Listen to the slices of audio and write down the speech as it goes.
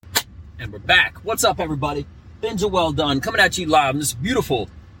And we're back. What's up, everybody? Benja Well Done, coming at you live on this beautiful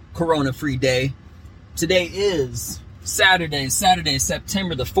Corona-free day. Today is Saturday,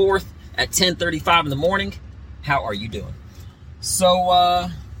 September the 4th at 10:35 in the morning. How are you doing? So,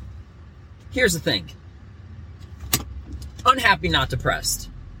 here's the thing. Unhappy, not depressed.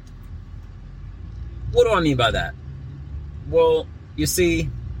 What do I mean by that? Well, you see,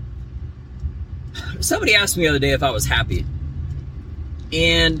 somebody asked me the other day if I was happy.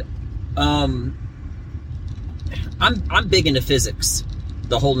 And I'm big into physics.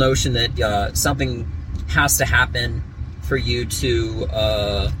 The whole notion that something has to happen for you to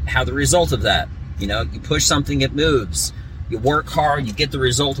have the result of that. You know, you push something, it moves. You work hard, you get the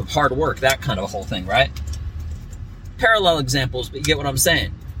result of hard work. That kind of a whole thing, right? Parallel examples, but you get what I'm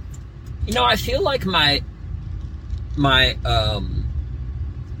saying. You know, I feel like my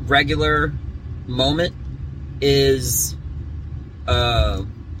regular moment is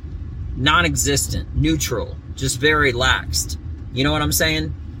non-existent, neutral, just very laxed. You know what I'm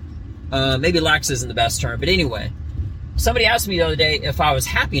saying? Maybe lax isn't the best term, but anyway, somebody asked me the other day if I was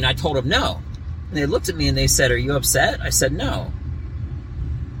happy, and I told them no. And they looked at me and they said, "Are you upset?" I said, "No."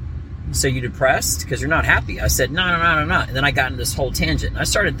 "So you depressed because you're not happy?" I said, No. And then I got into this whole tangent. I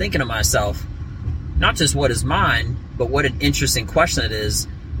started thinking to myself, not just what is mine, but what an interesting question it is.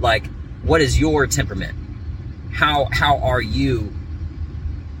 Like, what is your temperament? How are you?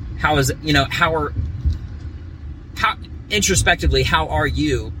 How introspectively, how are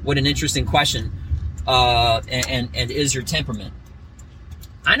you? What an interesting question. And is your temperament?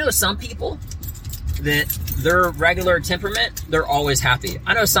 I know some people that their regular temperament, they're always happy.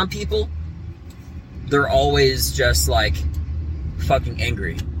 I know some people, they're always just like fucking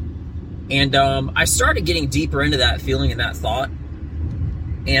angry. And I started getting deeper into that feeling and that thought.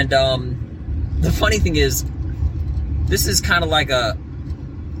 And the funny thing is, this is kind of like a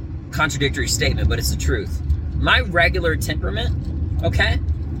contradictory statement, but it's the truth. My regular temperament, okay,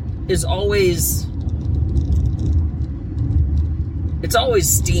 is always, it's always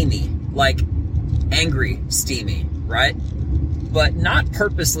steamy, like angry, steamy, right? But not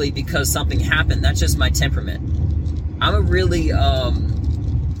purposely because something happened. That's just my temperament. I'm a really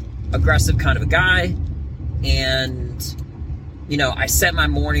aggressive kind of a guy, and you know, I set my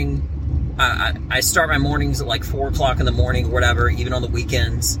morning. I start my mornings at like 4 o'clock in the morning, or whatever, even on the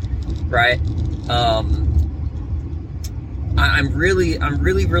weekends, right? I'm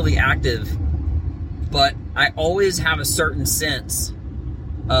really active, but I always have a certain sense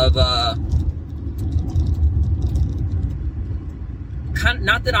of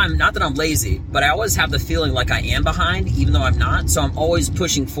not that I'm lazy, but I always have the feeling like I am behind, even though I'm not. So I'm always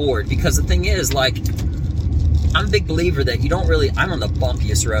pushing forward, because the thing is, like, I'm a big believer that you don't really. I'm on the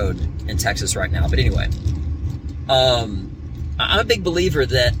bumpiest road in Texas right now, but anyway, I'm a big believer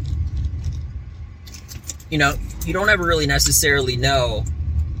that, you know, you don't ever really necessarily know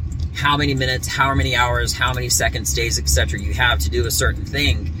how many minutes, how many hours, how many seconds, days, etc. you have to do a certain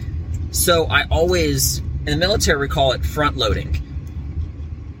thing. So I always, in the military, we call it front loading.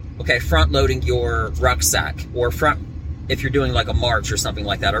 Okay, front loading your rucksack, or if you're doing like a march or something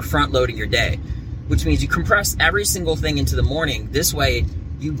like that, or front loading your day, which means you compress every single thing into the morning. This way,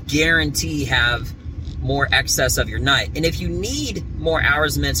 you guarantee have more excess of your night. And if you need more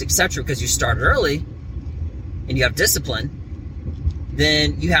hours, minutes, etc., because you started early and you have discipline,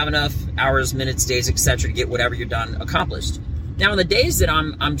 then you have enough hours, minutes, days, etc. to get whatever you're done accomplished. Now, on the days that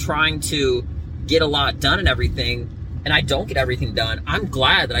I'm trying to get a lot done and everything, and I don't get everything done, I'm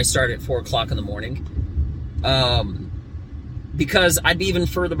glad that I started at 4 o'clock in the morning, because I'd be even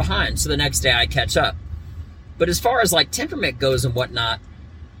further behind. So the next day I catch up. But as far as like temperament goes and whatnot,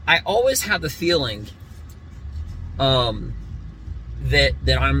 I always have the feeling that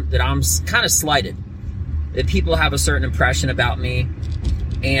I'm kind of slighted. That people have a certain impression about me,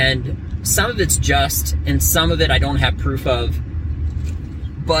 and some of it's just, and some of it I don't have proof of.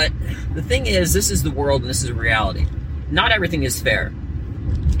 But the thing is, this is the world and this is reality. Not everything is fair,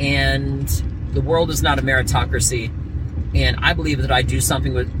 and the world is not a meritocracy, and I believe that I do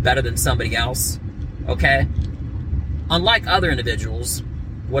something better than somebody else, okay? Unlike other individuals,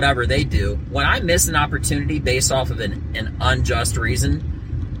 whatever they do, when I miss an opportunity based off of an unjust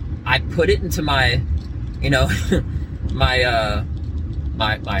reason, I put it into my, you know, my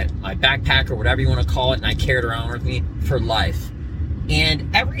backpack or whatever you want to call it, and I carry it around with me for life.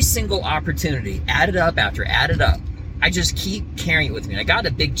 And every single opportunity, added up after added up, I just keep carrying it with me. I got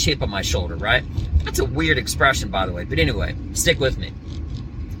a big chip on my shoulder, right? That's a weird expression, by the way. But anyway, stick with me.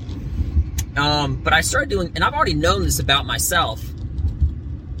 But I started doing, and I've already known this about myself,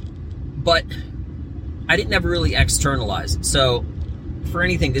 but I didn't ever really externalize it. So for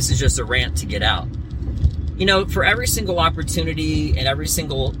anything, this is just a rant to get out. You know, for every single opportunity and every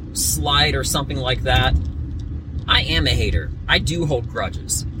single slight or something like that, I am a hater. I do hold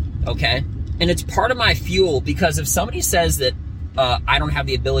grudges, okay? And it's part of my fuel, because if somebody says that I don't have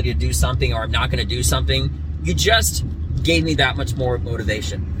the ability to do something, or I'm not going to do something, you just gave me that much more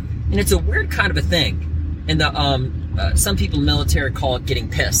motivation. And it's a weird kind of a thing. And some people in the military call it getting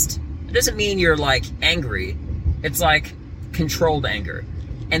pissed. It doesn't mean you're like angry. It's like controlled anger.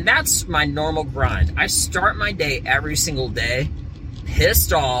 And that's my normal grind. I start my day every single day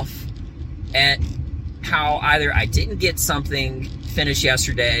pissed off at how either I didn't get something finished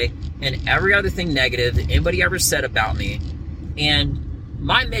yesterday and every other thing negative that anybody ever said about me. And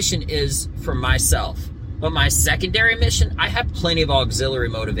my mission is for myself. But my secondary mission, I have plenty of auxiliary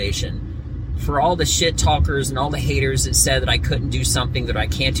motivation for all the shit talkers and all the haters that said that I couldn't do something, that I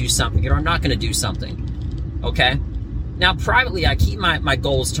can't do something, or I'm not going to do something. Okay? Now, privately, I keep my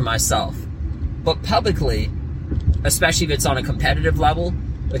goals to myself. But publicly, especially if it's on a competitive level,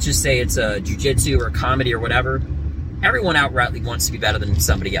 let's just say it's a jiu-jitsu or a comedy or whatever, everyone outrightly wants to be better than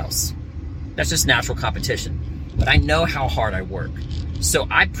somebody else. That's just natural competition. But I know how hard I work. So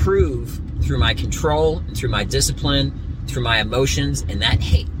I prove through my control and through my discipline, through my emotions, and that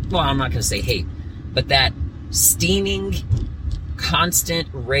hate. Well, I'm not going to say hate, but that steaming, constant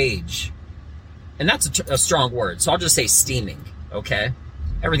rage. And that's a strong word, so I'll just say steaming, okay?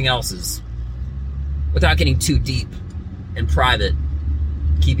 Everything else is, without getting too deep and private,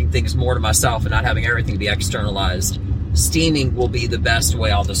 keeping things more to myself and not having everything be externalized, steaming will be the best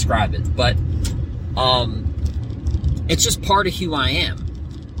way I'll describe it. But it's just part of who I am.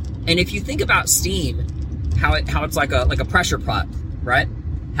 And if you think about steam, how it's like a pressure pot, right?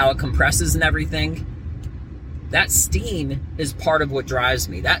 How it compresses and everything. That steam is part of what drives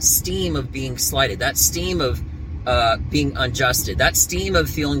me. That steam of being slighted. That steam of being unjusted. That steam of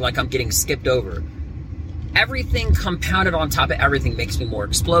feeling like I'm getting skipped over. Everything compounded on top of everything makes me more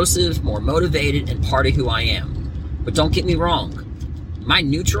explosive, more motivated, and part of who I am. But don't get me wrong. My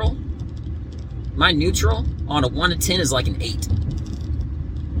neutral on a 1 to 10 is like an 8.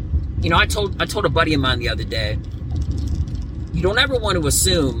 You know, I told a buddy of mine the other day, you don't ever want to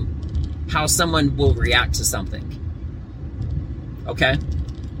assume how someone will react to something. Okay?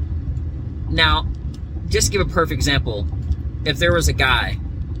 Now, just give a perfect example. If there was a guy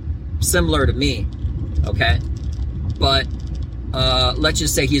similar to me, okay, but let's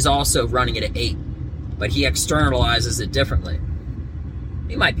just say he's also running it at 8, but he externalizes it differently.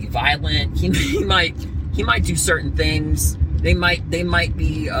 He might be violent. He might do certain things. They might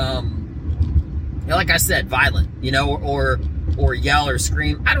be, like I said, violent, you know, or yell or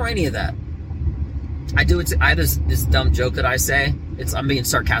scream. I don't any of that. I have this dumb joke that I say. I'm being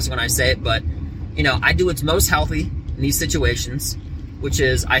sarcastic when I say it, but, you know, I do what's most healthy in these situations, which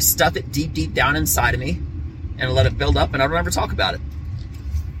is I stuff it deep, deep down inside of me and let it build up, and I don't ever talk about it.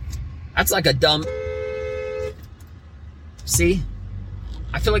 That's like a dumb... See?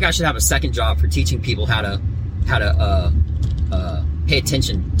 I feel like I should have a second job for teaching people how to pay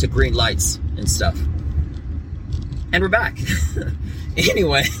attention to green lights and stuff. And we're back.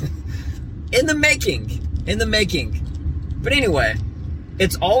 Anyway, in the making. But anyway,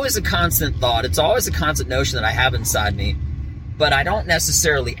 it's always a constant thought. It's always a constant notion that I have inside me, but I don't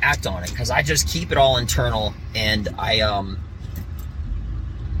necessarily act on it because I just keep it all internal, and I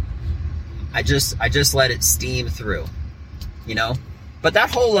just let it steam through, you know. But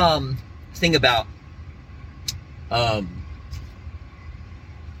that whole thing about what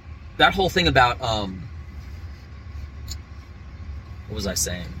was I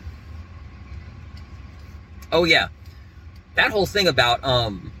saying? Oh yeah, that whole thing about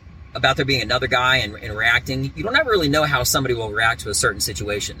there being another guy and reacting. You don't ever really know how somebody will react to a certain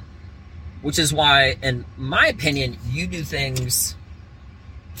situation, which is why, in my opinion, you do things.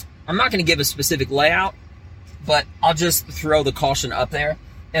 I'm not going to give a specific layout, but I'll just throw the caution up there.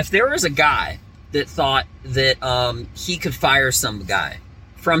 If there was a guy that thought that he could fire some guy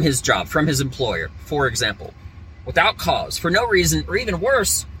from his job, from his employer, for example, without cause, for no reason, or even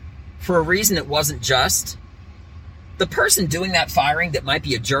worse, for a reason that wasn't just, the person doing that firing that might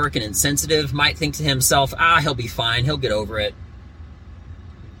be a jerk and insensitive might think to himself, he'll be fine, he'll get over it.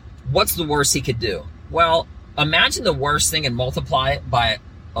 What's the worst he could do? Well, imagine the worst thing and multiply it by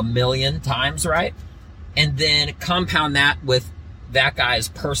 1,000,000 times, right? And then compound that with that guy's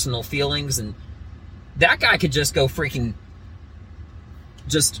personal feelings, and that guy could just go freaking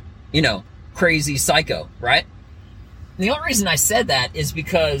just, you know, crazy psycho, right? And the only reason I said that is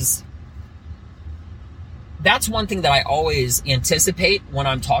because that's one thing that I always anticipate when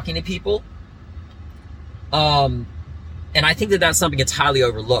I'm talking to people. And I think that that's something that's highly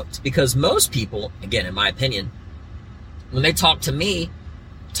overlooked, because most people, again, in my opinion, when they talk to me,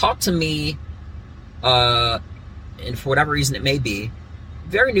 and for whatever reason it may be,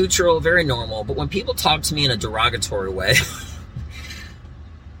 very neutral, very normal. But when people talk to me in a derogatory way,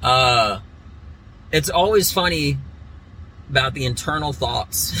 it's always funny about the internal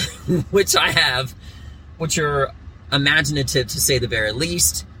thoughts, which I have, which are imaginative to say the very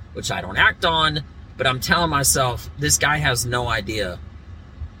least, which I don't act on. But I'm telling myself, this guy has no idea,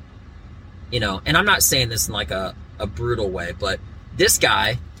 and I'm not saying this in like a brutal way, but this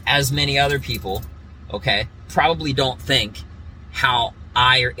guy, as many other people, okay, probably don't think how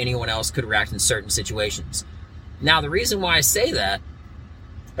I or anyone else could react in certain situations. Now, the reason why I say that,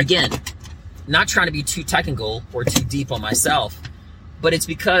 again, not trying to be too technical or too deep on myself, but it's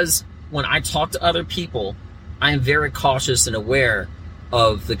because when I talk to other people, I am very cautious and aware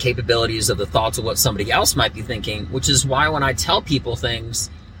of the capabilities of the thoughts of what somebody else might be thinking, which is why when I tell people things,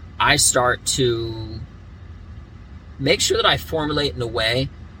 I start to make sure that I formulate in a way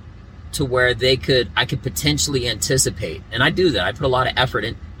to where I could potentially anticipate. And I do that. I put a lot of effort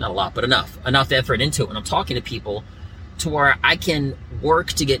in, not a lot, but enough effort into it when I'm talking to people, to where I can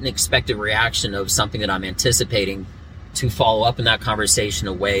work to get an expected reaction of something that I'm anticipating, to follow up in that conversation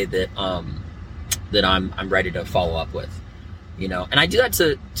in a way that I'm ready to follow up with. And I do that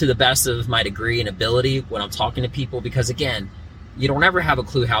to the best of my degree and ability when I'm talking to people, because again, you don't ever have a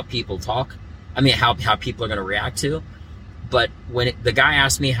clue how people talk. I mean, how people are going to react to. But when the guy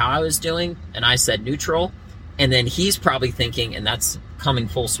asked me how I was doing, and I said neutral, and then he's probably thinking, and that's coming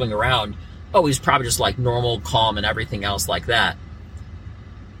full swing around, oh, he's probably just like normal, calm, and everything else like that.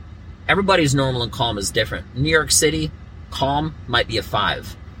 Everybody's normal and calm is different. New York City, calm might be a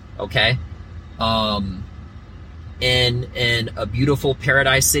 5, okay? In a beautiful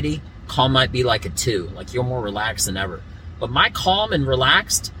paradise city, calm might be like a 2. Like, you're more relaxed than ever. But my calm and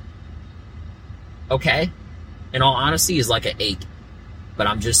relaxed, okay, in all honesty, is like an 8. But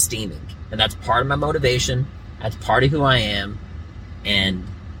I'm just steaming. And that's part of my motivation. That's part of who I am. And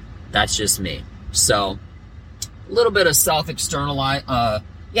that's just me. So, a little bit of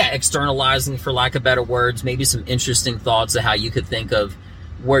externalizing, for lack of better words. Maybe some interesting thoughts of how you could think of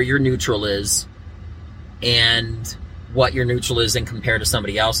where your neutral is and what your neutral is in compared to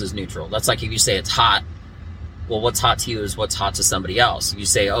somebody else's neutral. That's like if you say it's hot, well, what's hot to you is what's hot to somebody else. If you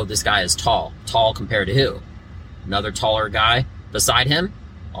say, oh, this guy is tall compared to who? Another taller guy beside him?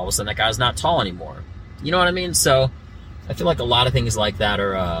 All of a sudden that guy's not tall anymore. You know what I mean? So I feel like a lot of things like that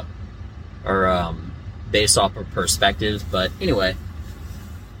are based off of perspective. But anyway,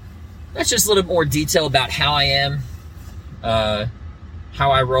 that's just a little bit more detail about how I am, how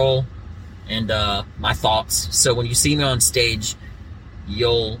I roll, and my thoughts. So when you see me on stage,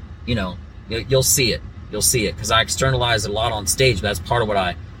 you'll see it. You'll see it, because I externalize it a lot on stage. But that's part of what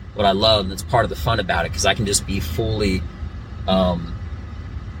I love, and that's part of the fun about it, because I can just be fully,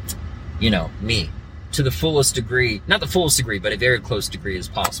 me to the fullest degree. Not the fullest degree, but a very close degree as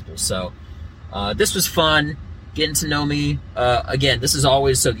possible. So this was fun, getting to know me. Again, this is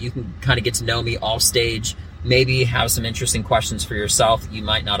always so that you can kind of get to know me off stage. Maybe have some interesting questions for yourself that you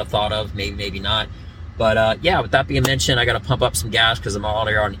might not have thought of. Maybe not. But with that being mentioned, I got to pump up some gas because I'm all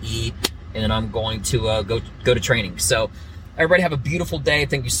there on E, and then I'm going to go to training. So everybody have a beautiful day.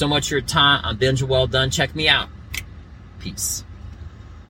 Thank you so much for your time. I'm Benja Well Done. Check me out. Peace.